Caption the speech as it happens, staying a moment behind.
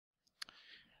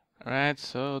Alright,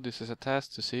 so this is a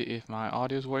test to see if my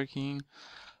audio is working.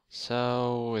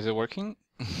 So, is it working?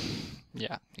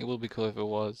 Yeah, it would be cool if it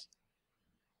was.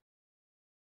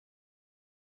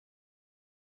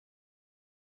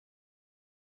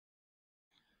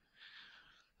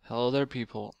 Hello there,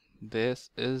 people.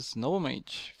 This is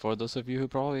NovaMage, for those of you who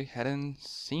probably hadn't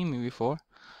seen me before.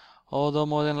 Although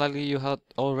more than likely you had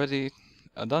already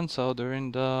done so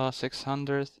during the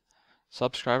 600th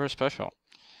subscriber special.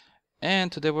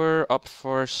 And today we're up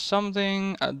for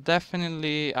something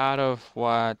definitely out of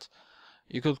what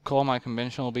you could call my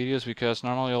conventional videos, because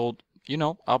normally I'll,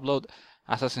 upload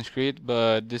Assassin's Creed,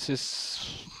 but this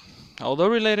is, although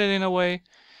related in a way,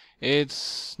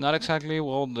 it's not exactly,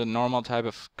 well, the normal type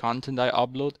of content I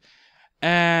upload.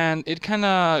 And it kind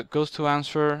of goes to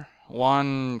answer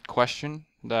one question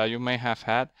that you may have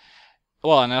had.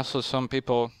 Well, and also some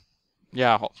people,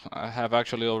 yeah, have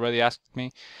actually already asked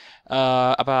me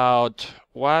about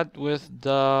what with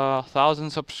the 1,000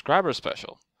 subscriber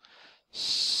special.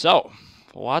 So,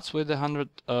 what's with the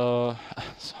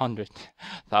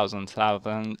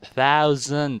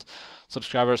 100,000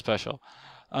 subscriber special?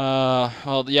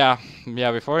 Well, yeah.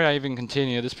 Before I even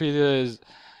continue, this is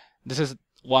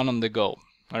one on the go.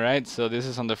 All right, so this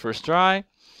is on the first try.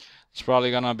 It's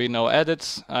probably gonna be no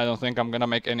edits. I don't think I'm gonna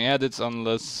make any edits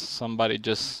unless somebody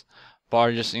just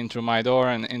barges into my door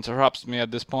and interrupts me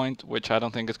at this point, which I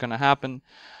don't think is gonna happen.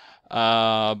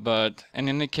 But in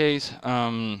any case,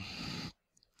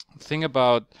 thing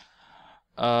about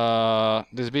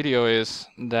this video is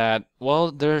that,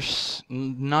 well, there's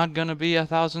not gonna be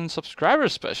 1,000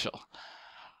 subscribers special.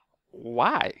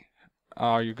 Why,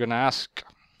 are you gonna ask?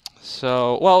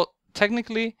 So, well,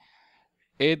 technically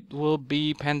it will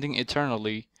be pending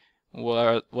eternally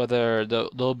whether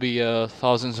there'll be a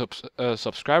 1,000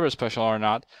 subscriber special or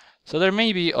not. So there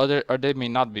may be, or there may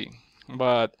not be,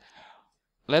 but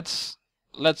let's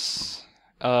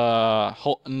know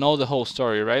the whole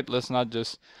story, right? Let's not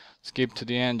just skip to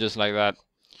the end just like that.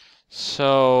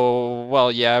 So, well,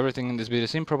 yeah, everything in this video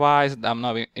is improvised. I'm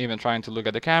not even trying to look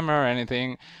at the camera or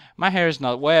anything. My hair is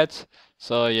not wet,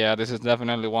 so yeah, this is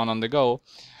definitely one on the go.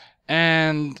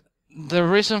 And the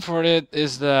reason for it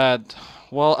is that,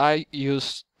 well, I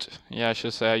used to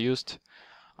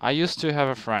have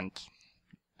a friend,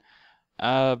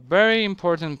 a very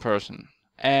important person,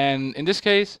 and in this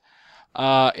case,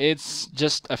 it's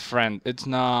just a friend. It's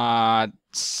not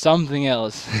something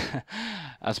else,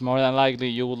 as more than likely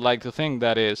you would like to think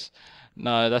that is.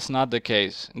 No, that's not the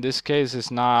case. In this case,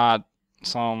 it's not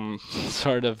some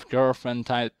sort of girlfriend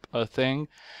type of thing.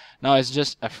 No, it's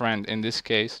just a friend in this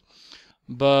case.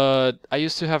 But I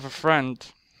used to have a friend,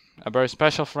 a very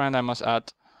special friend, I must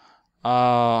add,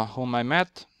 whom I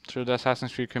met through the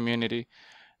Assassin's Creed community.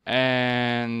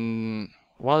 And,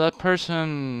 well, that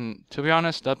person, to be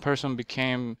honest, that person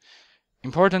became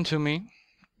important to me,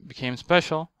 became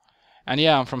special. And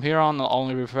yeah, from here on, I'll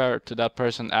only refer to that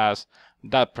person as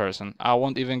that person. I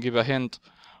won't even give a hint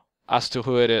as to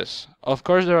who it is. Of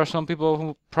course, there are some people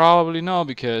who probably know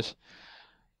because,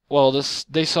 well,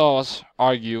 they saw us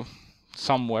argue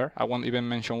somewhere. I won't even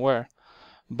mention where,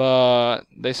 but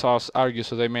they saw us argue,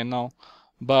 so they may know.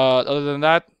 But other than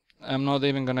that, I'm not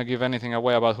even gonna give anything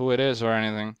away about who it is or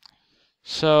anything.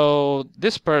 So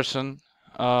this person,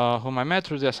 whom I met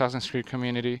through the Assassin's Creed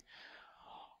community,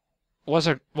 was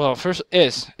a, well, first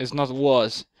is not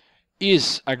was,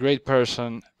 is a great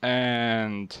person,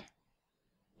 and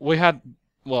we had,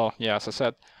 well, yeah, as I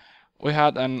said, we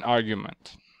had an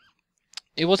argument.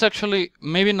 It was actually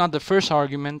maybe not the first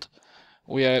argument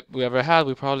we ever had.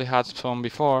 We probably had some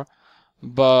before,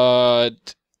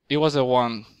 but it was the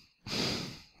one.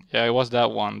 Yeah, it was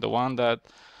that one, the one that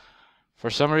for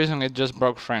some reason it just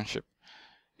broke friendship.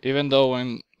 Even though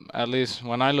at least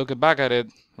when I look back at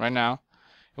it right now,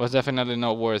 it was definitely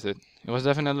not worth it. It was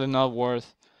definitely not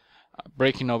worth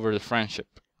breaking over the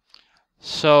friendship.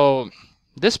 So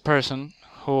this person,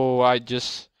 who I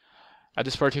just at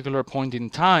this particular point in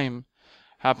time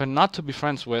happened not to be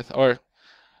friends with, or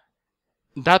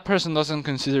that person doesn't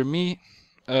consider me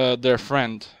their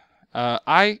friend.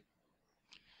 I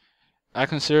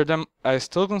consider them. I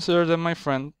still consider them my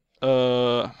friend.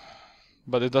 But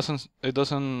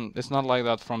it's not like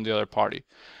that from the other party.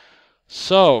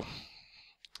 So,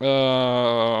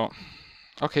 okay.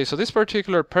 So this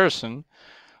particular person,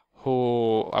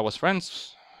 who I was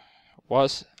friends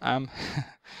with,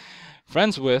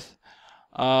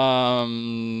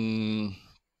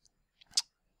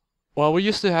 well, we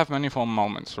used to have many fun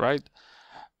moments, right?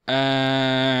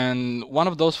 And one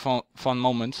of those fun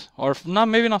moments, or not,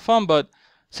 maybe not fun, but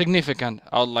significant,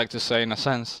 I would like to say in a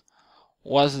sense,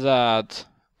 was that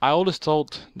I always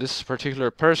told this particular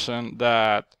person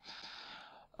that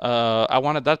I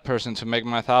wanted that person to make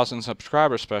my 1,000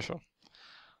 subscriber special.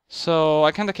 So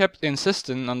I kind of kept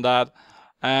insisting on that,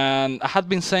 and I had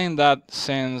been saying that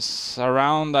since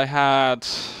around I had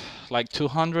like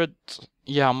 200,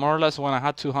 yeah, more or less when I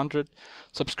had 200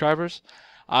 subscribers.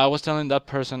 I was telling that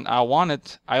person I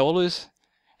always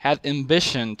had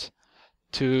envisioned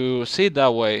to see it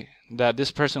that way, that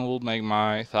this person would make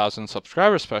my 1,000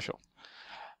 subscriber special.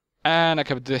 And I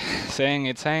kept saying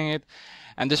it,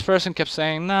 and this person kept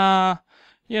saying, nah,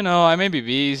 I may be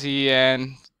busy,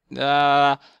 and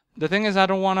the thing is, I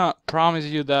don't want to promise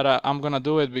you that I'm gonna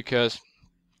do it, because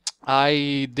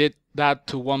I did that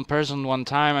to one person one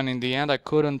time, and in the end, I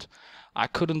couldn't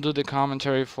do the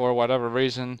commentary for whatever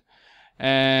reason,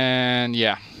 and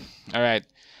yeah, all right.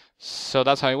 So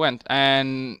that's how it went.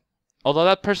 And although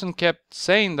that person kept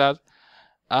saying that,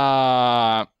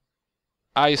 I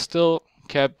still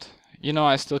kept,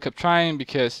 I still kept trying,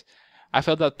 because I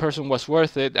felt that person was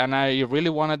worth it, and I really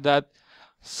wanted that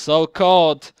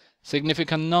so-called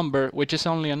significant number, which is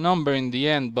only a number in the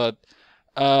end, but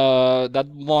that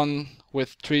one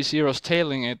with 3 zeros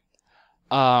tailing it.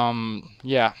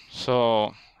 Yeah,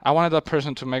 so I wanted that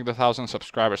person to make the 1,000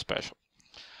 subscriber special.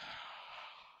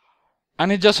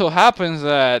 And it just so happens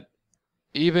that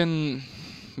even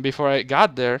before I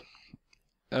got there,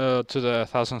 to the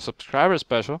 1,000 subscriber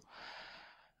special,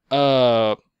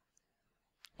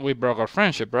 we broke our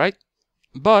friendship, right?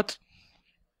 But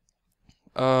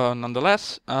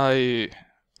nonetheless, I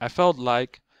felt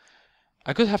like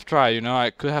I could have tried.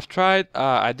 I could have tried.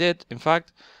 I did, in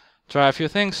fact, try a few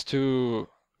things to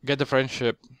get the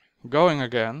friendship going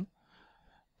again,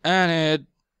 and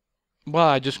well,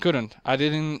 I just couldn't. I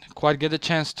didn't quite get a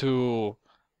chance to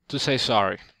say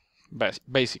sorry,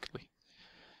 basically.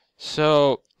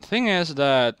 So, thing is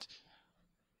that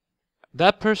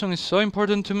person is so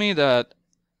important to me that,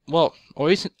 well, or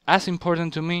is as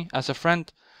important to me as a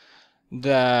friend,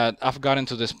 that I've gotten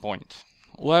to this point.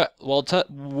 Where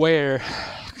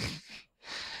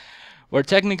where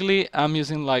technically I'm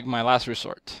using like my last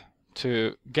resort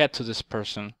to get to this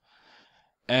person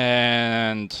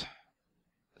and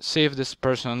see if this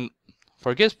person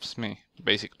forgives me,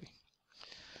 basically.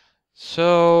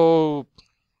 So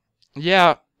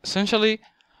yeah, essentially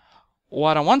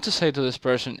what I want to say to this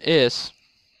person is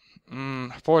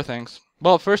 4 things.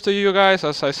 Well, first to you guys,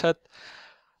 as I said,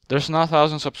 there's not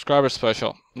 1,000 subscribers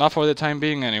special, not for the time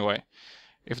being anyway.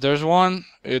 If there's one,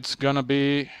 it's gonna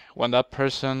be when that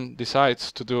person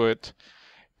decides to do it,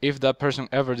 if that person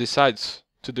ever decides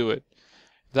to do it.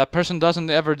 If that person doesn't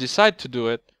ever decide to do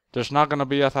it, there's not gonna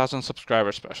be a 1,000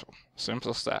 subscriber special.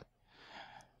 Simple as that.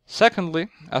 Secondly,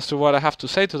 as to what I have to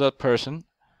say to that person,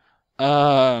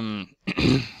 plain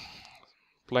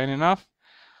enough,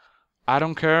 I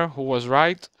don't care who was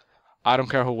right, I don't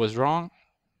care who was wrong,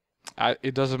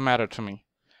 it doesn't matter to me.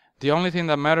 The only thing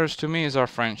that matters to me is our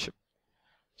friendship.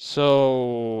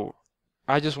 So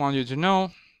I just want you to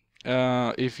know,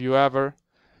 if you ever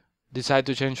decide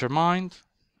to change your mind,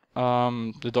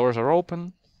 the doors are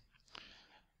open,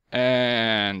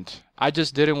 and I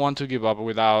just didn't want to give up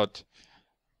without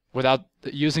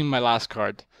using my last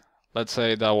card, let's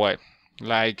say it that way.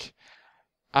 Like,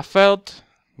 I felt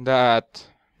that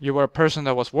you were a person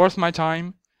that was worth my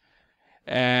time,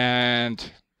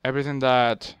 and everything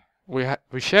that we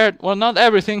shared, well, not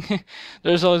everything,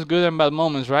 there's always good and bad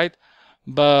moments, right?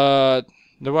 But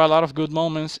there were a lot of good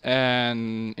moments,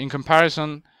 and in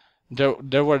comparison,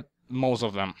 there were most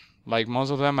of them. Like, most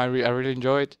of them I really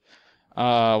enjoyed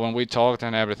when we talked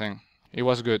and everything. It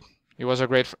was good.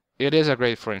 It is a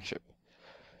great friendship.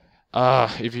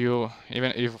 Even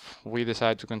if we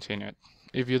decide to continue it,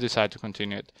 if you decide to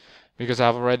continue it, because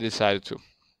I've already decided to.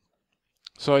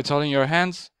 So it's all in your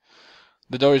hands.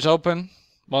 The door is open.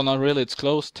 Well, not really, it's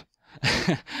closed.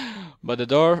 But the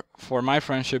door for my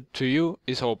friendship to you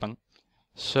is open.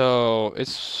 So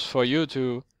it's for you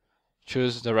to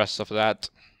choose the rest of that.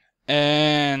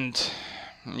 And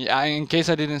yeah, in case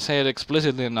I didn't say it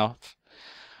explicitly enough,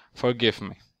 forgive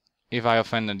me if I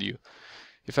offended you.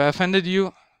 If I offended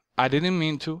you, I didn't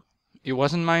mean to. It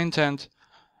wasn't my intent.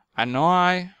 I know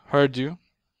I hurt you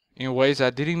in ways I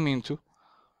didn't mean to.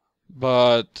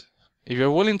 But if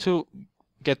you're willing to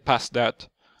get past that,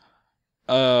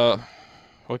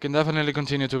 we can definitely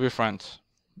continue to be friends.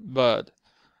 But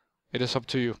it is up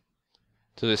to you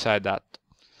to decide that.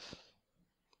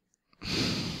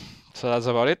 So that's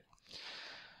about it.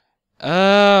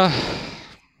 A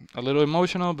little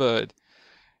emotional, but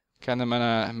kind of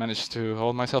managed to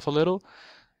hold myself a little.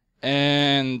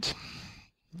 And,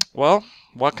 well,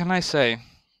 what can I say?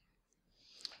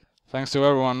 thanks to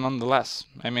everyone nonetheless.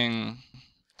 I mean,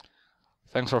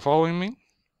 thanks for following me.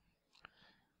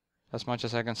 As much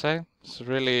as I can say.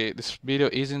 This video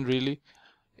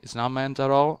it's not meant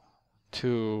at all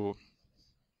to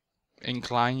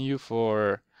incline you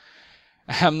for.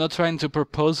 I'm not trying to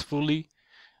purposefully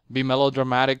be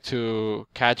melodramatic to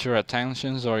catch your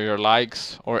attentions or your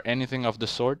likes or anything of the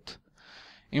sort.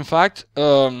 In fact,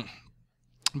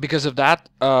 because of that,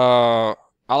 I'll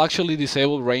actually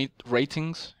disable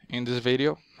ratings in this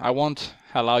video. I won't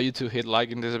allow you to hit like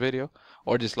in this video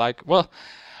or dislike. Well,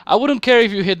 I wouldn't care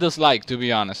if you hit dislike, to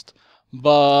be honest,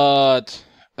 but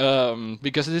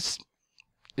because this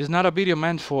is not a video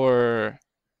meant for.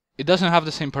 It doesn't have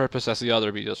the same purpose as the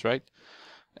other videos, right?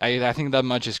 I think that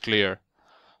much is clear.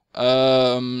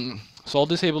 So I'll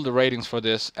disable the ratings for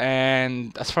this,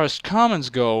 and as far as comments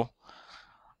go,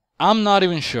 I'm not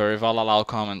even sure if I'll allow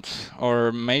comments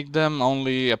or make them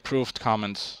only approved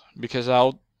comments, because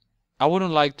I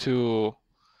wouldn't like to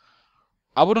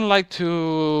I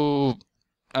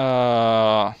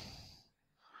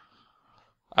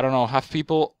don't know, have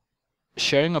people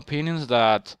sharing opinions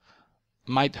that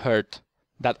might hurt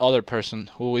that other person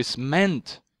who is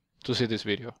meant to see this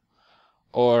video,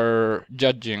 or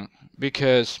judging,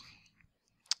 because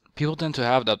people tend to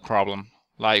have that problem.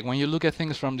 Like when you look at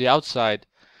things from the outside,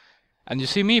 and you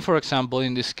see me, for example,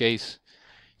 in this case,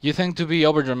 you tend to be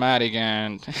over dramatic,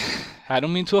 and I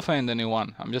don't mean to offend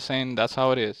anyone, I'm just saying that's how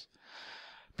it is.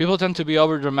 People tend to be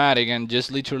over dramatic and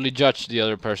just literally judge the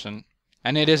other person,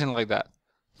 and it isn't like that.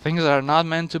 Things are not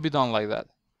meant to be done like that.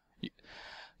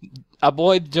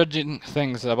 Avoid judging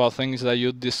things about things that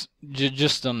you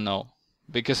just don't know,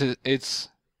 because it's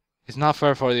not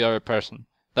fair for the other person.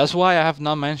 That's why I have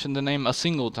not mentioned the name a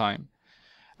single time.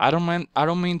 I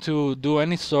don't mean to do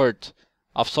any sort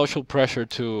of social pressure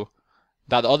to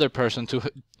that other person to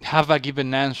have a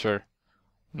given answer.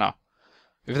 No.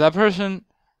 If that person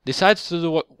decides to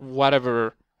do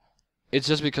whatever, it's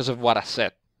just because of what I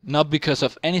said, not because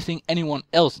of anything anyone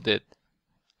else did.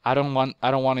 I don't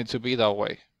want it to be that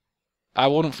way. I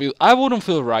wouldn't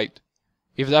feel right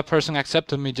if that person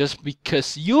accepted me just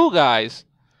because you guys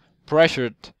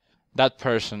pressured that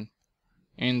person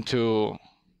into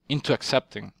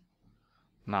accepting.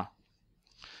 No.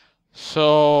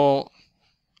 So,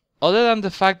 other than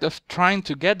the fact of trying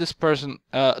to get this person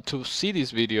to see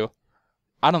this video,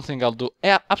 I don't think I'll do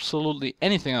absolutely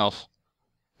anything else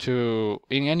to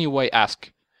in any way ask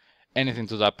anything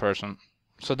to that person.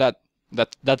 So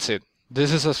that's it.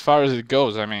 This is as far as it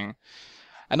goes. I mean,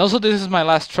 and also this is my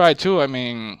last try too. I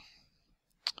mean,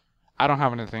 I don't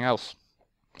have anything else.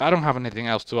 I don't have anything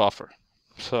else to offer.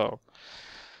 So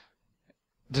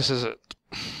this is it.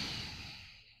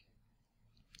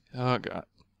 Oh god.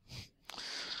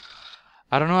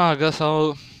 I don't know. I guess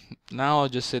I'll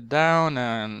just sit down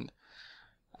and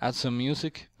add some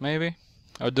music, maybe.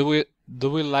 Or do we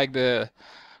like the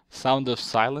sound of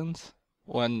silence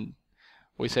when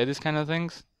we say these kind of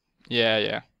things?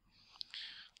 Yeah.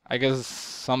 I guess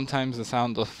sometimes the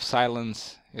sound of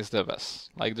silence is the best.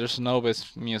 Like there's no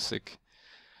best music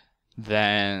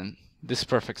than this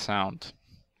perfect sound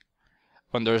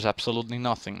when there's absolutely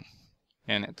nothing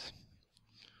in it.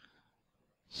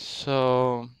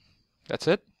 So that's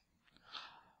it.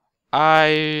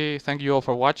 I thank you all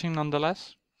for watching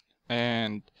nonetheless,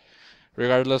 and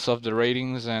regardless of the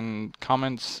ratings and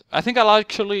comments, I think I'll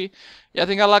actually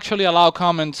allow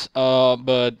comments,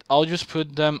 but I'll just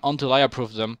put them until I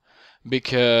approve them,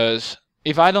 because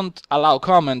if I don't allow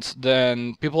comments,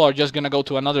 then people are just gonna go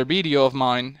to another video of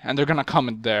mine and they're gonna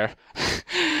comment there.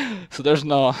 So there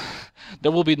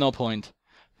will be no point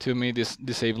to me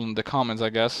disabling the comments, I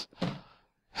guess.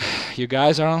 You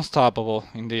guys are unstoppable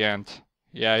in the end.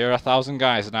 Yeah, you're 1,000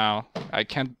 guys now. I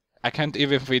can't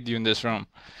even fit you in this room.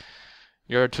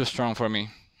 You're too strong for me.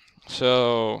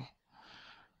 So,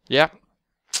 yeah.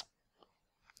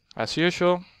 As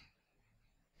usual.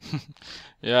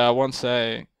 Yeah, I won't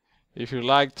say if you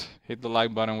liked, hit the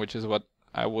like button, which is what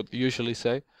I would usually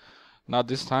say. Not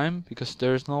this time, because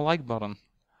there's no like button.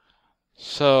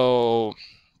 So,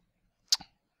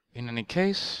 in any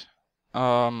case,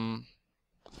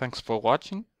 thanks for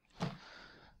watching.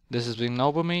 This has been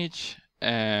NovaMage,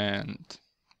 and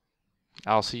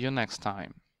I'll see you next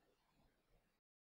time.